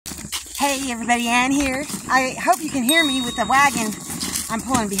Hey everybody, Ann here. I hope you can hear me with the wagon I'm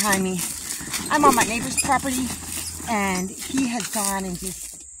pulling behind me. I'm on my neighbor's property and he has gone and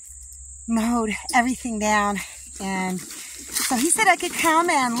just mowed everything down, and so he said I could come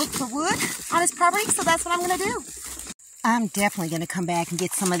and look for wood on his property, so that's what I'm going to do. I'm definitely going to come back and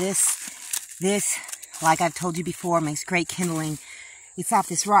get some of this. This, like I've told you before, makes great kindling. It's off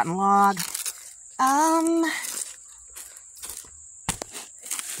this rotten log.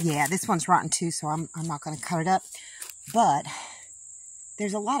 Yeah, this one's rotten too, so I'm not going to cut it up. But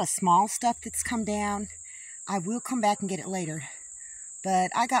there's a lot of small stuff that's come down. I will come back and get it later. But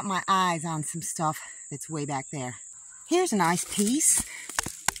I got my eyes on some stuff that's way back there. Here's a nice piece.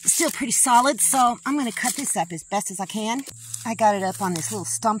 Still pretty solid, so I'm going to cut this up as best as I can. I got it up on this little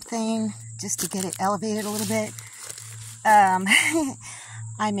stump thing just to get it elevated a little bit.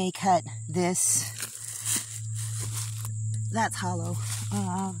 I may cut this. That's hollow.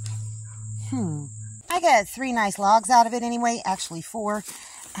 I got 3 nice logs out of it anyway, actually 4.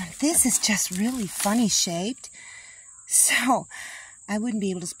 This is just really funny shaped, so I wouldn't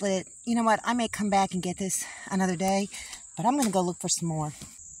be able to split it. You know what, I may come back and get this another day, but I'm going to go look for some more.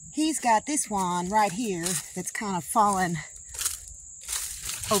 He's got this one right here that's kind of fallen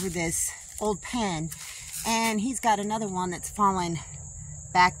over this old pen, and he's got another one that's fallen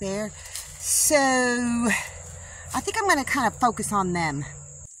back there, so I think I'm going to kind of focus on them.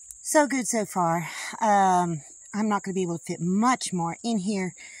 So good so far. I'm not going to be able to fit much more in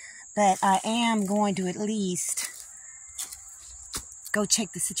here, but I am going to at least go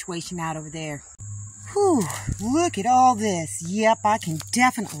check the situation out over there. Whew, look at all this. Yep, I can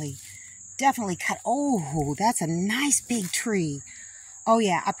definitely cut. Oh, that's a nice big tree. Oh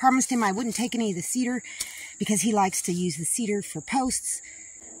yeah, I promised him I wouldn't take any of the cedar because he likes to use the cedar for posts.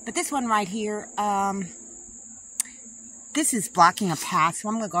 But this one right here, this is blocking a path, so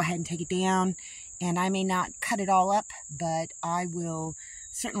I'm going to go ahead and take it down. And I may not cut it all up, but I will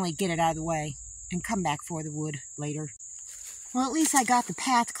certainly get it out of the way and come back for the wood later. Well, at least I got the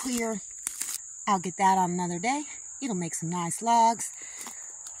path clear. I'll get that on another day. It'll make some nice logs.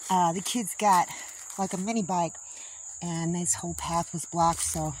 The kids got like a mini bike, and this whole path was blocked,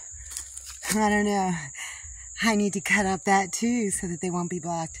 so I don't know. I need to cut up that too so that they won't be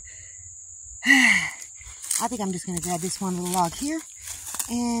blocked. I think I'm just going to grab this one little log here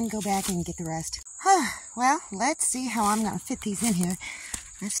and go back and get the rest. Well, let's see how I'm going to fit these in here.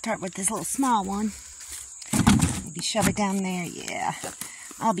 Let's start with this little small one. Maybe shove it down there. Yeah,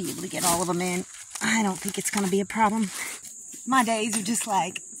 I'll be able to get all of them in. I don't think it's going to be a problem. My days are just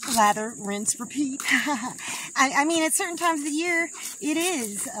like lather, rinse, repeat. I mean, at certain times of the year, it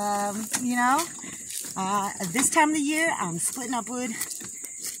is, you know. This time of the year, I'm splitting up wood.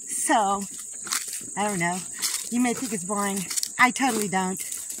 So, I don't know. You may think it's boring. I totally don't.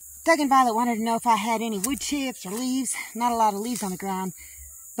 Doug and Violet wanted to know if I had any wood chips or leaves. Not a lot of leaves on the ground,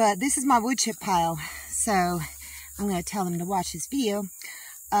 but this is my wood chip pile. So I'm going to tell them to watch this video.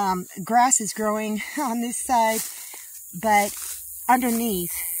 Grass is growing on this side, but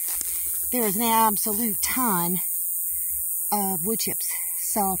underneath there is an absolute ton of wood chips.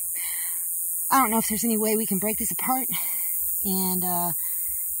 So I don't know if there's any way we can break this apart and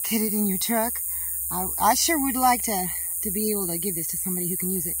get it in your truck. I sure would like to be able to give this to somebody who can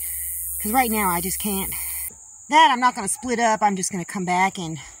use it, because right now I just can't. That I'm not going to split up. I'm just going to come back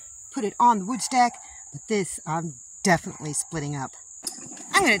and put it on the wood stack, but this I'm definitely splitting up.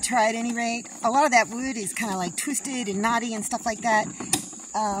 I'm going to try at any rate. A lot of that wood is kind of like twisted and knotty and stuff like that.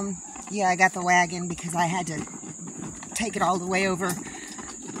 Yeah, I got the wagon because I had to take it all the way over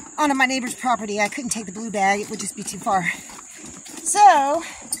onto my neighbor's property. I couldn't take the blue bag. It would just be too far. So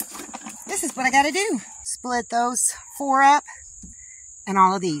this is what I got to do. Split those 4 up and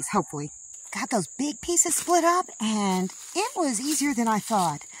all of these, hopefully. Got those big pieces split up, and it was easier than I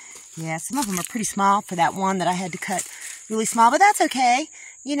thought. Yeah, some of them are pretty small for that one that I had to cut really small, but that's okay.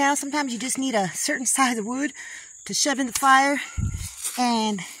 You know, sometimes you just need a certain size of wood to shove in the fire,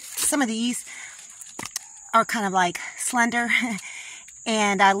 and some of these are kind of like slender,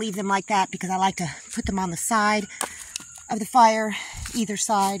 and I leave them like that because I like to put them on the side of the fire, either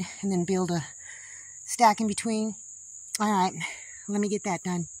side, and then build a stack in between. All right, let me get that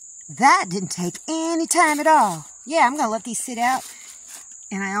done. That didn't take any time at all. Yeah, I'm going to let these sit out,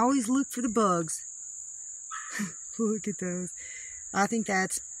 and I always look for the bugs. Look at those. I think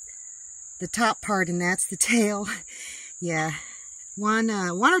that's the top part, and that's the tail. Yeah, one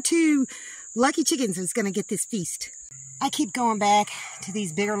or two lucky chickens is going to get this feast. I keep going back to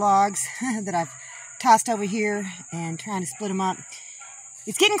these bigger logs that I've tossed over here and trying to split them up.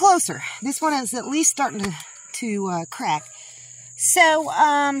 It's getting closer. This one is at least starting to crack. So,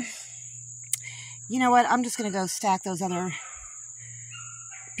 You know what? I'm just going to go stack those other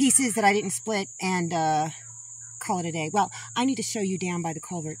pieces that I didn't split and call it a day. Well, I need to show you down by the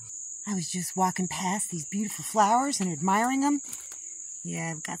culvert. I was just walking past these beautiful flowers and admiring them.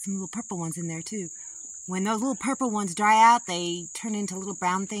 Yeah, I've got some little purple ones in there too. When those little purple ones dry out, they turn into little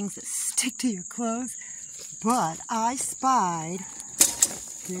brown things that stick to your clothes. But I spied,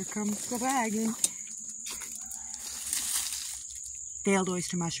 here comes the wagon, veiled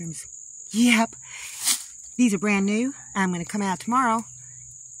oyster mushrooms. Yep, these are brand new. I'm going to come out tomorrow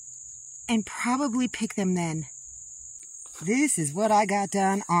and probably pick them then. This is what I got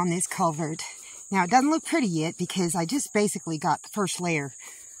done on this culvert. Now, it doesn't look pretty yet because I just basically got the first layer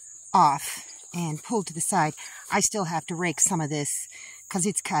off and pulled to the side. I still have to rake some of this because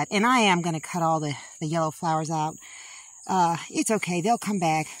it's cut. And I am going to cut all the yellow flowers out. It's okay. They'll come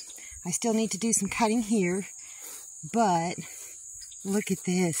back. I still need to do some cutting here. But look at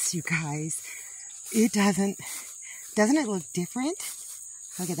this, you guys. It doesn't it look different?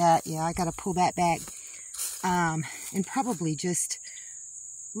 Look at that. Yeah, I got to pull that back. And probably just,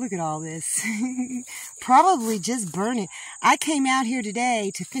 look at all this. Probably just burn it. I came out here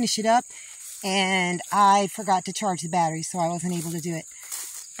today to finish it up and I forgot to charge the battery, so I wasn't able to do it.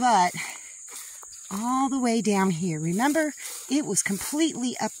 But all the way down here, remember, it was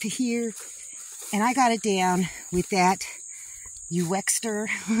completely up to here, and I got it down with that Uxter,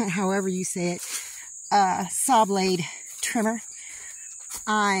 however you say it, saw blade trimmer.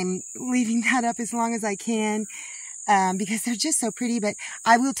 I'm leaving that up as long as I can because they're just so pretty, but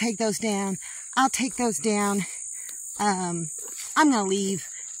I will take those down. I'll take those down. I'm going to leave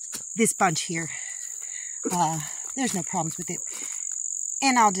this bunch here. There's no problems with it.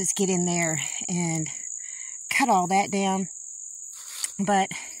 And I'll just get in there and cut all that down. But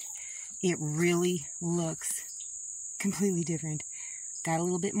it really looks completely different. Got a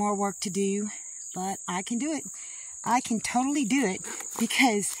little bit more work to do, but I can do it. I can totally do it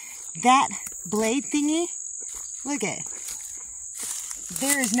because that blade thingy, look at it.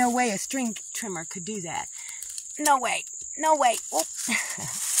 There is no way a string trimmer could do that. No way. No way. Oh.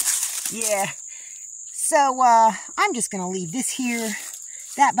 Yeah. So, I'm just going to leave this here,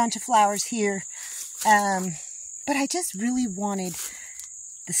 that bunch of flowers here. But I just really wanted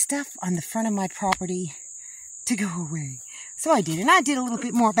the stuff on the front of my property to go away. So I did. And I did a little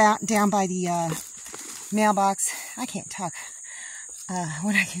bit more down by the mailbox. I can't talk.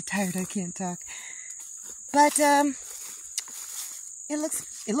 When I get tired, I can't talk. But it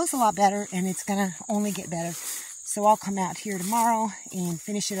looks a lot better, and it's gonna only get better. So I'll come out here tomorrow and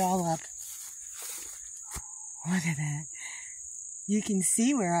finish it all up. Look at that. You can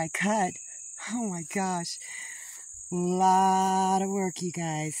see where I cut. Oh my gosh. Lot of work, you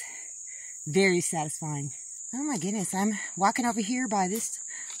guys. Very satisfying. Oh my goodness, I'm walking over here by this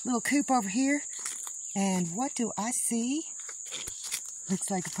little coop over here. And what do I see? Looks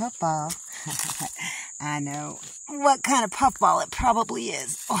like a puffball. I know. What kind of puffball it probably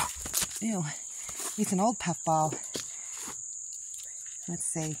is. Oh, ew. It's an old puffball. Let's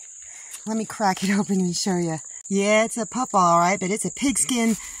see. Let me crack it open and show you. Yeah, it's a puffball, all right, but it's a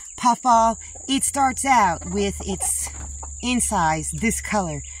pigskin puffball. It starts out with its insides this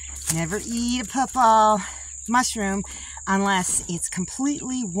color. Never eat a puffball mushroom unless it's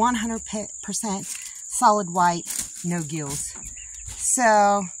completely 100% solid white, no gills.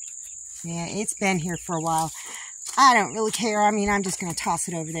 So, yeah, it's been here for a while. I don't really care. I mean, I'm just going to toss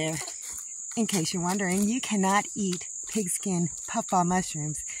it over there. In case you're wondering, you cannot eat pigskin puffball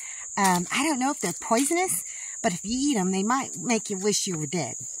mushrooms. I don't know if they're poisonous, but if you eat them, they might make you wish you were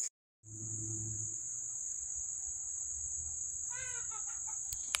dead.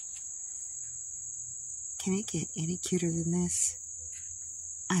 Can it get any cuter than this?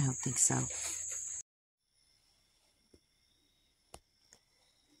 I don't think so.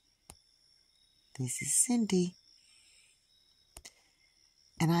 This is Cindy.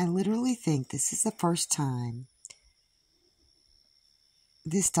 And I literally think this is the first time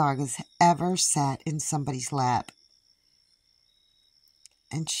this dog has ever sat in somebody's lap.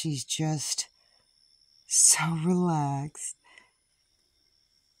 And she's just so relaxed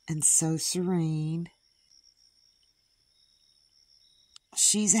and so serene.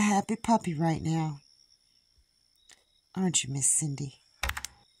 She's a happy puppy right now. Aren't you, Miss Cindy?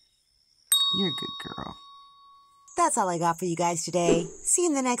 You're a good girl. That's all I got for you guys today. See you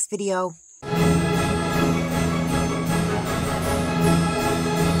in the next video.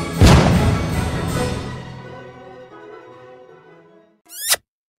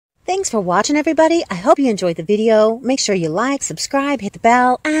 Thanks for watching, everybody. I hope you enjoyed the video. Make sure you like, subscribe, hit the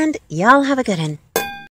bell, and y'all have a good one.